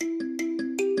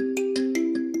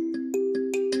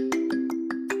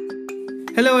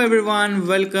Hello everyone,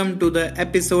 welcome to the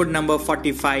episode number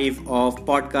 45 of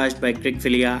podcast by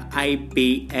Crickfilia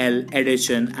IPL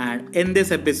edition, and in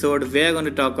this episode we are going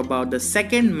to talk about the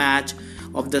second match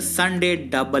of the Sunday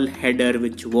double header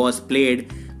which was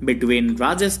played between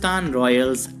Rajasthan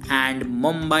Royals and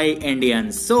Mumbai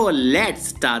Indians. So let's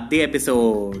start the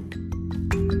episode.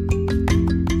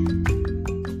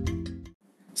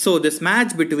 So this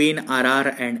match between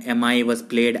RR and MI was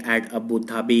played at Abu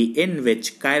Dhabi, in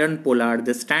which Kieron Pollard,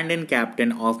 the stand-in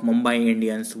captain of Mumbai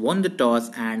Indians, won the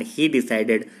toss and he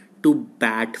decided to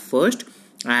bat first.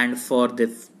 And for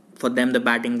them the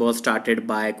batting was started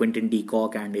by Quinton de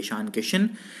Kock and Ishan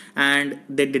Kishan, and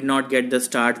they did not get the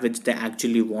start which they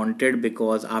actually wanted,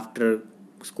 because after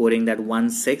scoring that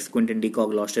 1-6, Quinton de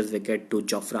Kock lost his wicket to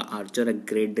Jofra Archer. A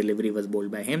great delivery was bowled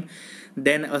by him.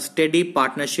 Then a steady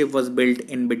partnership was built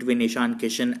in between Ishan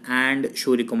Kishan and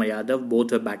Shuri Kumar Yadav.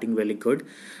 Both were batting really good.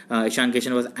 Ishan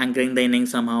Kishan was anchoring the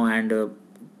innings somehow, and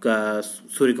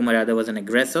Shuri Kumar Yadav was an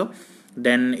aggressor.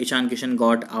 Then Ishan Kishan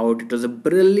got out. It was a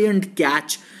brilliant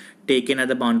catch taken at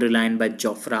the boundary line by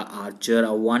Jofra Archer,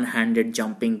 a one-handed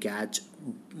jumping catch.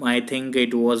 I think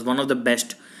it was one of the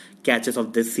best catches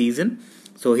of this season.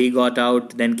 So he got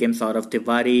out, then came Saurav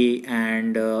Tiwari,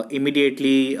 and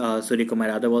immediately Surya Kumar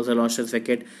Yadav also lost his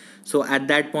wicket. So at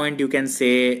that point you can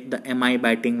say the MI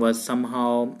batting was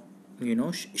somehow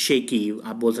shaky.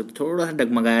 आप बोल सकते थोड़ा सा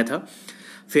डगमगाया था.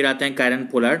 फिर आते हैं Kieron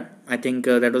Pollard. I think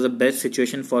that was the best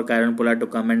situation for Kieron Pollard to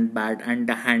come and bat and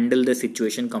handle the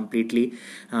situation completely.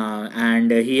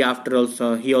 And he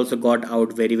also got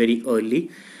out very early.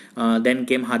 Then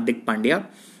came Hardik Pandya.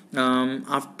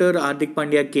 After Hardik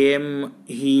Pandya came,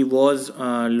 he was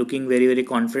looking very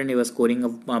confident. He was scoring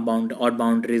odd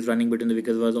boundaries, running between the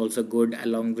wickets was also good,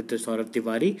 along with the Saurav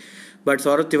Tiwari. But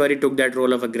Saurav Tiwari took that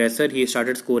role of aggressor. He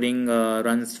started scoring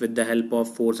runs with the help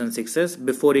of fours and sixes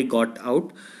before he got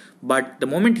out. But the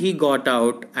moment he got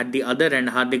out, at the other end,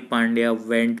 Hardik Pandya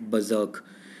went berserk.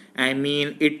 I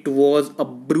mean, it was a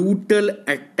brutal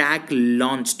attack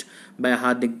launched by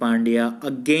Hardik Pandya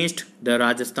against the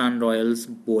Rajasthan Royals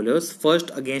bowlers.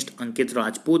 First against Ankit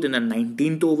Rajput in the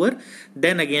 19th over,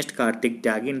 then against Kartik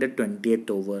Tyagi in the 20th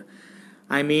over.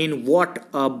 I mean, what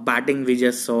a batting we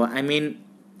just saw. I mean,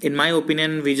 in my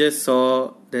opinion, we just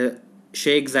saw the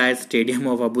Sheikh Zayed Stadium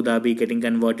of Abu Dhabi getting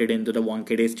converted into the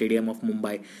Wankhede Stadium of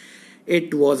Mumbai.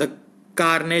 It was a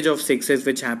carnage of sixes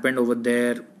which happened over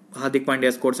there. Hardik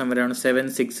Pandya scored somewhere around 7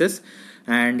 sixes,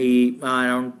 and he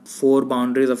around 4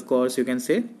 boundaries, of course you can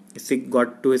say. He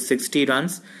got to his 60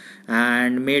 runs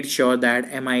and made sure that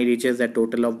MI reaches a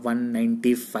total of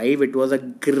 195. It was a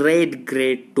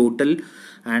great total,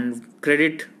 and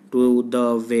credit to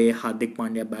the way Hardik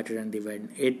Pandya batted and the win.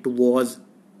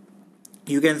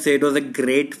 You can say it was a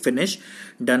great finish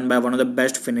done by one of the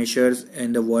best finishers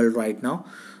in the world right now.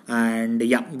 And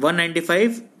yeah,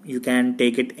 195, you can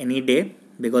take it any day,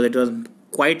 because it was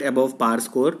quite above par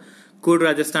score. Could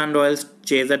Rajasthan Royals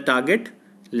chase a target?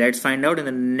 Let's find out in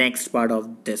the next part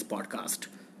of this podcast.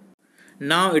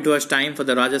 Now it was time for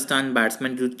the Rajasthan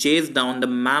batsmen to chase down the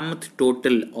mammoth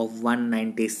total of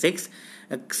 196.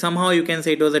 Somehow you can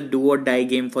say it was a do or die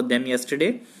game for them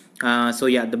yesterday.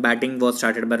 The batting was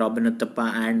started by Robin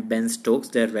Uthappa and Ben Stokes,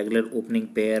 their regular opening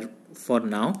pair for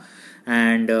now.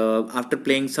 And after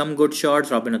playing some good shots,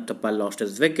 Robin Uthappa lost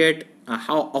his wicket.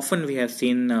 How often we have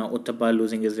seen Uthappa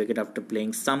losing his wicket after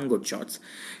playing some good shots.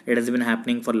 It has been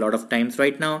happening for a lot of times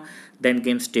right now. Then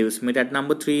came Steve Smith at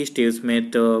number 3. Steve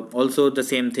Smith also the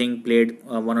same thing, played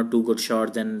 1 or 2 good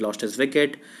shots and lost his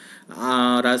wicket.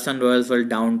 Rajasthan Royals were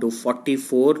down to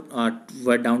 44,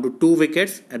 were down to 2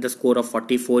 wickets at the score of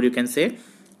 44, you can say.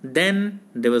 Then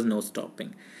there was no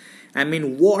stopping. I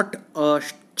mean, what a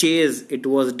chase it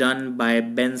was done by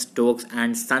Ben Stokes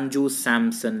and Sanju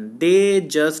Samson. They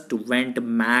just went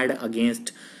mad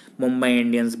against Mumbai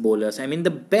Indians bowlers. I mean,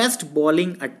 the best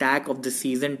bowling attack of the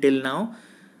season till now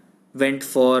went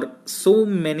for so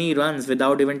many runs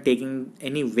without even taking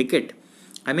any wicket.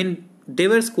 I mean, they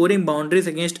were scoring boundaries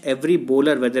against every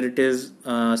bowler, whether it is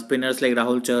spinners like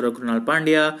Rahul Chahar or Krunal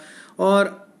Pandya,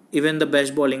 or even the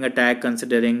best bowling attack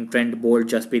considering Trent Bolt,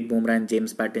 Jasprit Bumrah and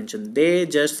James Pattinson. They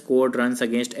just scored runs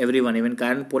against everyone. Even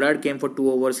Kieron Pollard came for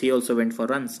 2 overs. He also went for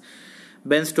runs.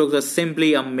 Ben Stokes was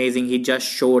simply amazing. He just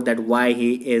showed that why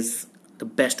he is the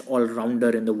best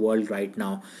all-rounder in the world right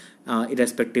now,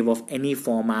 irrespective of any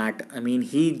format. I mean,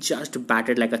 he just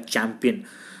batted like a champion.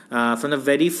 From the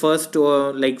very first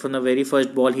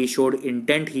ball, he showed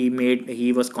intent.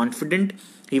 He was confident.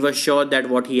 He was sure that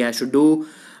what he has to do.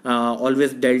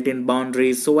 Always dealt in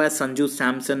boundaries. So as Sanju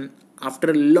Samson,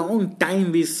 After a long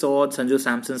time, we saw Sanju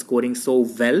Samson scoring so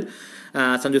well.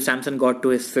 Sanju Samson got to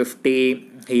his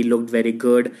 50. He looked very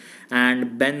good.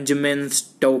 And Benjamin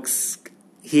Stokes,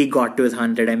 he got to his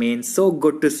 100. I mean, so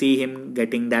good to see him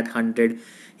getting that 100.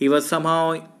 He was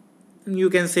somehow, you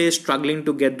can say, struggling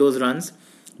to get those runs,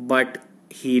 but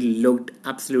he looked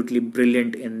absolutely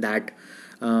brilliant in that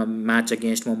match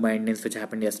against Mumbai Indians, which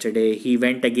happened yesterday. He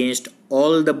went against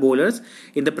all the bowlers.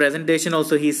 In the presentation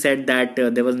also, he said that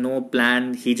there was no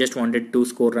plan. He just wanted to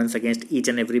score runs against each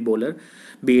and every bowler,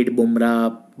 be it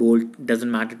Bumrah, Bolt, doesn't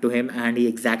matter to him, and he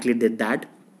exactly did that.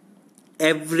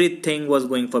 Everything was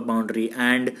going for boundary.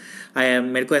 And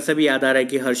मेरे को ऐसा भी याद आ रहा है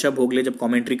कि हर्षा भोगले जब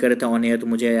commentary कर रहे थे ऑन एयर, तो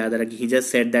मुझे याद आ रहा है कि he just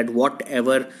said that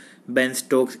whatever Ben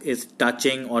Stokes is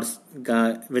touching or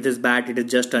with his bat, it is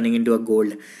just turning into a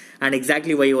gold. And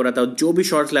exactly वही हो रहा था. जो भी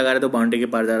शॉट्स लगा रहे थे बाउंड्री के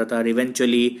पार जा रहा था.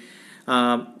 Eventually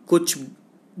कुछ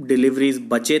डिलीवरीज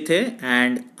बचे थे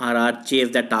and RR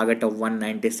chased that target of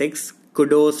 196.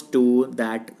 Kudos to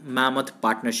that mammoth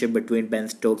partnership between Ben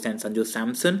Stokes and Sanju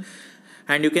Samson.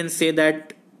 And you can say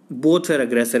that both were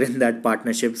aggressor in that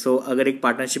partnership. So अगर एक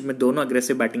partnership में दोनों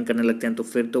aggressive batting करने लगते हैं तो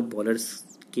फिर तो बॉलर्स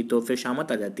की तो फिर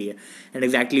शामत आ जाती है. एंड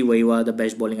एग्जैक्टली वही हुआ. The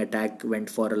best bowling attack went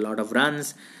for a lot of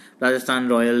runs. Rajasthan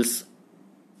Royals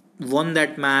won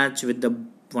that match with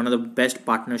one of the best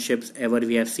partnerships ever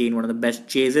we have seen, one of the best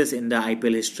chases in the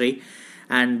IPL history.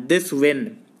 And this win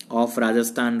of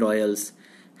Rajasthan Royals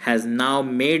has now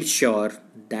made sure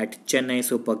that Chennai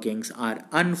Super Kings are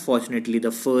unfortunately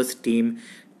the first team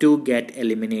to get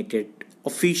eliminated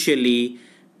officially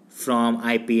from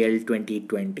IPL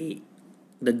 2020.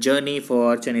 The journey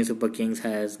for Chennai Super Kings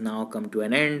has now come to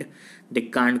an end. They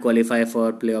can't qualify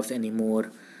for playoffs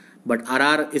anymore. But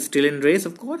RR is still in race,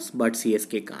 of course, but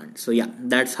CSK can't. So yeah,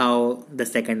 that's how the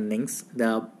second innings, the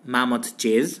mammoth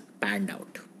chase, panned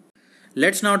out.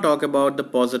 Let's now talk about the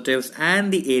positives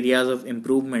and the areas of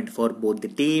improvement for both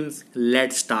the teams.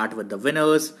 Let's start with the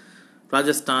winners.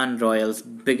 Rajasthan Royals,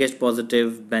 biggest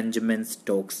positive, Benjamin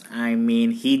Stokes. I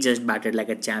mean, he just batted like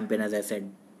a champion, as I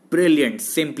said. Brilliant,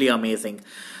 simply amazing.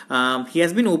 He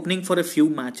has been opening for a few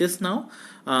matches now,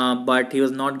 but he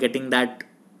was not getting that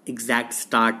exact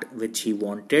start which he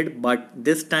wanted. But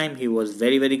this time he was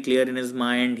very, very clear in his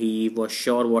mind. He was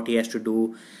sure what he has to do,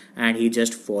 and he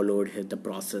just followed the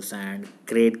process. And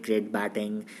great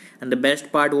batting. And the best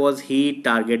part was he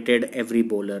targeted every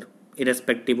bowler,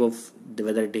 irrespective of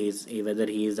whether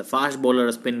he is a fast bowler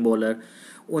or spin bowler.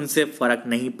 उनसे फर्क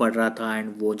नहीं पड़ रहा था,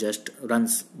 and वो just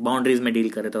runs boundaries में deal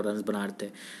कर रहे थे और रन्स बना रहे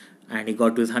थे. And he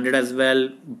got to his 100 as well.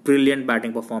 Brilliant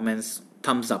batting performance.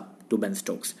 Thumbs up to Ben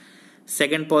Stokes.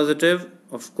 Second positive,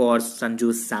 of course,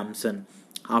 Sanju Samson.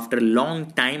 After a long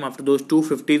time, after those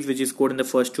 250s which he scored in the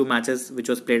first two matches which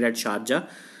was played at Sharjah,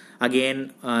 again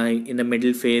in the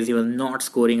middle phase he was not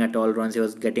scoring at all runs. He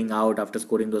was getting out after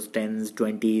scoring those 10s,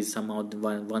 20s, somehow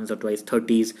once or twice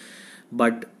 30s.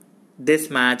 But this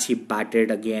match he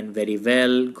batted again very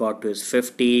well, got to his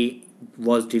 50,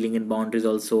 was dealing in boundaries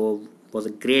also, was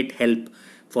a great help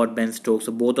for Ben Stokes.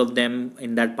 So both of them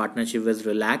in that partnership was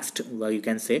relaxed, you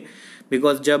can say,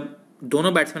 because जब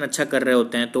दोनों batsman अच्छा कर रहे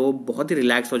होते हैं तो बहुत ही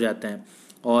relax हो जाते हैं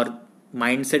और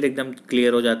माइंडसेट एकदम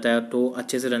क्लियर हो जाता है, तो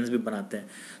अच्छे से रन्स भी बनाते हैं.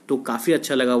 तो काफ़ी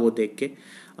अच्छा लगा वो देख के.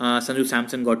 Sanju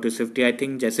Samson got to 50. I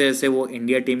think जैसे जैसे वो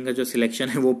इंडिया टीम का जो सिलेक्शन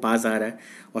है वो पास आ रहा है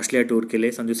ऑस्ट्रेलिया टूर के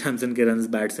लिए, संजू सैमसन के रन्स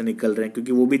बैट से निकल रहे हैं,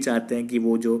 क्योंकि वो भी चाहते हैं कि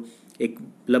वो जो एक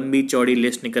लंबी चौड़ी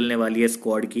लिस्ट निकलने वाली है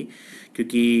स्क्वाड की,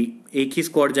 क्योंकि एक ही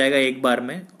स्क्वाड जाएगा एक बार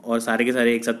में और सारे के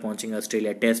सारे एक साथ पहुंचेंगे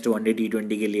ऑस्ट्रेलिया टेस्ट, वनडे,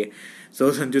 T20 के लिए.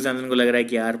 सो संजू सैमसन को लग रहा है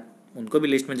कि यार उनको भी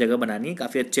लिस्ट में जगह बनानी है.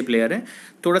 काफ़ी अच्छे प्लेयर हैं,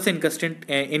 थोड़ा सा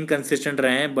इनकंसिस्टेंट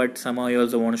रहे हैं, but somehow he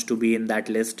also wants to be in that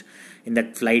list, in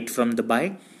that flight from Dubai,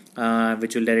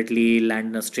 which will directly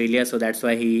land in Australia. So that's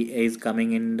why he is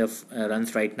coming in the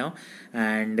runs right now,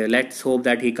 and let's hope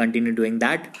that he continue doing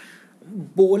that.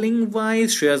 Bowling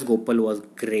wise, Shreyas Gopal was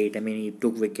great. I mean, he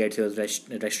took wickets, he was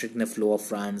restricting the flow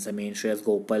of runs. I mean, Shreyas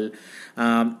Gopal,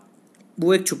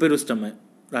 वो एक छुपे रुस्तम है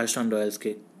Rajasthan Royals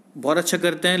के. बहुत अच्छा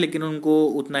करते हैं लेकिन उनको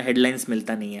उतना हेडलाइंस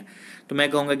मिलता नहीं है. तो मैं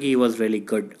कहूँगा कि he was really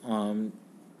good,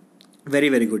 very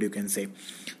very good, you can say.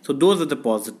 So those are the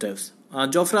positives.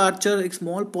 Jofra Archer, a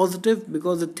small positive,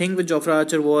 because the thing with Jofra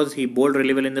Archer was he bowled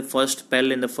really well in the first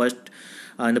spell, in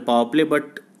the power play,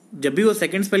 but जब भी वो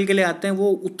second spell के लिए आते हैं वो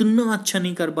उतना अच्छा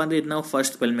नहीं कर पाते जितना वो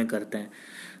फर्स्ट स्पेल में करते हैं.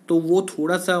 तो वो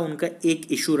थोड़ा सा उनका एक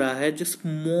इशू रहा है, जो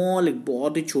स्मॉल, एक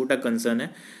बहुत ही छोटा कंसर्न है,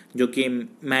 जो कि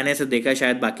मैंने ऐसे देखा है,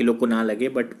 शायद बाकी लोग को ना लगे,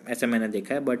 बट ऐसा मैंने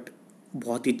देखा है. बट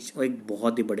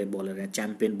बहुत ही बड़े बॉलर है,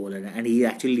 चैंपियन बॉलर है, and he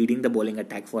actually leading the bowling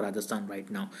attack for Rajasthan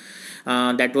right now.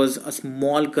 That was a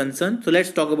small concern. So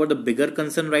let's talk about the bigger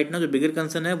concern right now. जो बिगर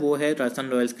कंसर्न है वो है राजस्थान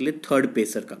रॉयल्स के लिए थर्ड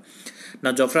पेसर का.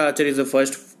 Now Jofra Archer is the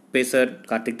first pacer,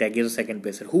 Kartik Tyagi is the second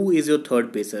pacer. Who is your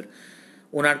third pacer?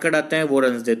 Unadkat आते हैं, वो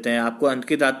रन्स देते हैं. आपको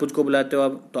अंकित राजपूत को बुलाते हो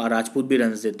आप, तो राजपूत भी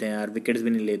रन्स देते हैं यार, विकेट्स भी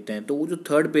नहीं लेते हैं. तो वो जो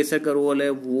थर्ड पेसर का रोल है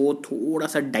वो थोड़ा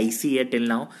सा डाइसी है till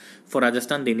now for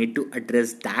Rajasthan. They need to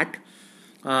address that.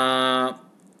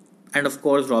 And of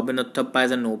course, Robin Uthappa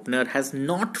as an opener has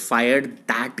not fired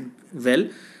that well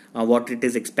what it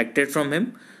is expected from him.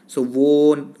 So वो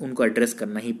उनको address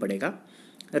करना ही पड़ेगा.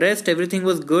 Rest everything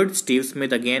was good. Steve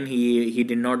Smith again he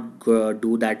did not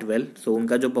do that well. So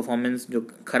उनका जो performance, जो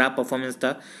खराब performance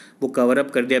था वो cover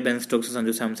up कर दिया Ben Stokes और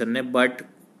संजू सैमसन ने, but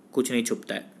कुछ नहीं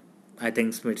छुपता है. I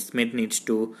think Smith needs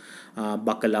to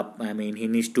buckle up. I mean,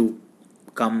 he needs to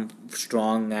come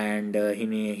strong, and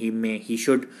he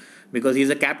should, because he's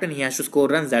a captain, he has to score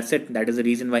runs. That's it. That is the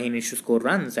reason why he needs to score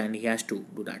runs, and he has to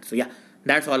do that. So yeah,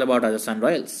 that's all about Rajasthan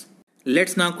Royals.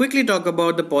 Let's now quickly talk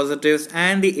about the positives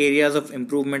and the areas of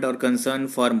improvement or concern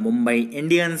for Mumbai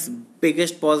Indians.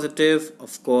 Biggest positive,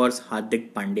 of course,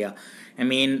 Hardik Pandya. I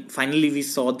mean, finally we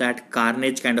saw that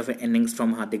carnage kind of an innings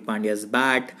from Hardik Pandya's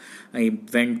bat. He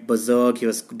went berserk, he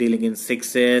was dealing in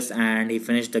sixes, and he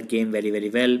finished the game very,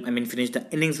 very well. I mean, finished the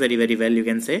innings very, very well, you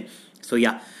can say. So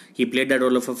yeah, he played that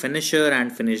role of a finisher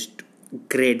and finished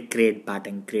great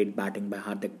batting by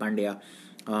Hardik Pandya.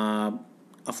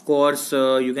 Of course,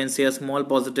 you can say a small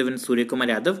positive in Surya Kumar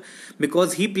Yadav,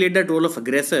 because he played that role of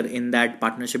aggressor in that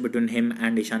partnership between him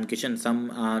and Ishan Kishan.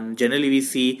 Generally we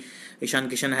see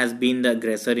Ishan Kishan has been the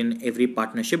aggressor in every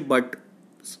partnership, but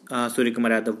Surya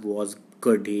Kumar Yadav was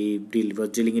good. He was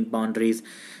dealing in boundaries.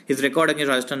 His record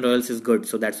against Rajasthan Royals is good,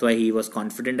 so that's why he was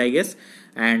confident, I guess.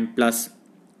 And plus,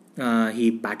 he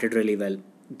batted really well.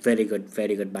 Very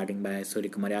good batting by Surya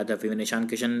Kumar Yadav. Even Ishan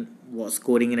Kishan was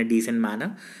scoring in a decent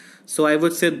manner. So I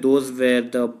would say those were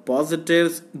the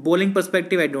positives. Bowling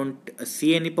perspective, I don't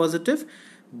see any positive,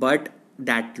 but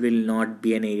that will not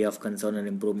be an area of concern and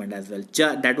improvement as well.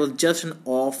 That was just an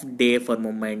off day for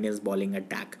Mumbai Indians bowling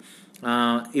attack.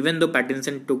 Even though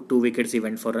Pattinson took 2 wickets, he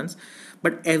went for runs.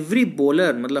 But every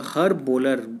bowler, मतलब हर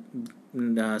bowler,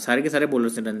 सारे के सारे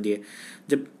bowlers ने run दिए.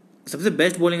 जब सबसे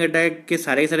best bowling attack के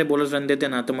सारे सारे बॉलर्स रन देते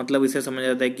हैं ना, तो मतलब इसे समझ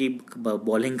आता है कि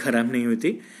बॉलिंग खराब नहीं हुई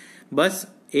थी, बस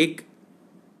एक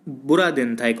बुरा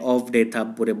दिन था, एक ऑफ डे था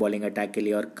पूरे बॉलिंग अटैक के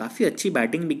लिए. और काफ़ी अच्छी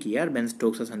बैटिंग भी की यार बेन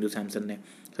स्टोक्स और संजू सैमसन ने.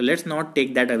 So let's not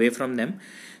take that away from them.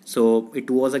 So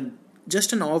it was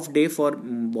just an off day for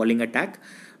bowling attack.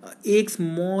 एक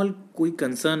स्मॉल कोई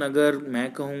कंसर्न अगर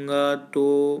मैं कहूँगा तो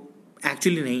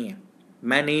एक्चुअली नहीं है.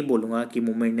 मैं नहीं बोलूँगा कि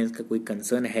मुंबई इंडियंस का कोई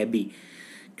कंसर्न है भी,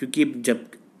 क्योंकि जब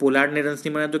पोलार्ड ने रन्स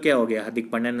नहीं बनाया तो क्या हो गया, हार्दिक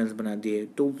पांड्या ने रन्स बना दिए.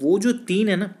 तो वो जो तीन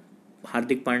है ना,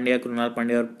 हार्दिक पांड्या, कृणाल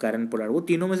पांड्या और करण पोलार्ड, वो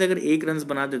तीनों में से अगर एक रन्स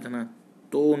बना देता ना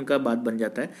तो उनका बात बन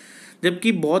जाता है.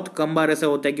 जबकि बहुत कम बार ऐसा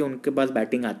होता है कि उनके पास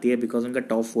बैटिंग आती है, बिकॉज उनका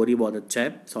टॉप 4 ही बहुत अच्छा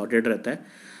है, सॉर्टेड रहता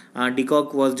है.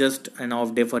 Deacock was just an off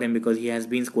day for him because he has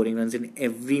been scoring runs in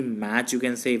every match, you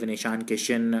can say. Even Ishan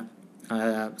Kishan,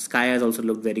 Sky has also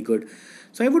looked very good.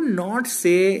 So I would not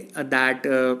say that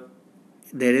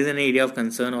there is an area of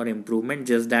concern or improvement,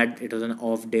 just that it was an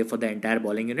off day for the entire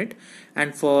bowling unit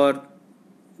and for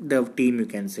the team, you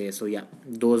can say. So yeah,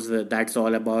 that's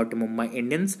all about Mumbai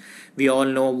Indians. We all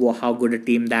know how good a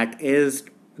team that is.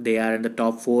 They are in the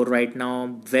top 4 right now,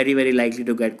 very likely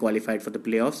to get qualified for the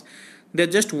playoffs.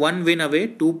 They're just 1 win away,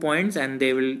 2 points, and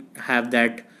they will have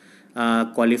that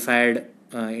qualified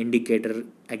indicator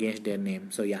against their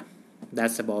name. So yeah,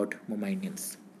 that's about Mumbai Indians.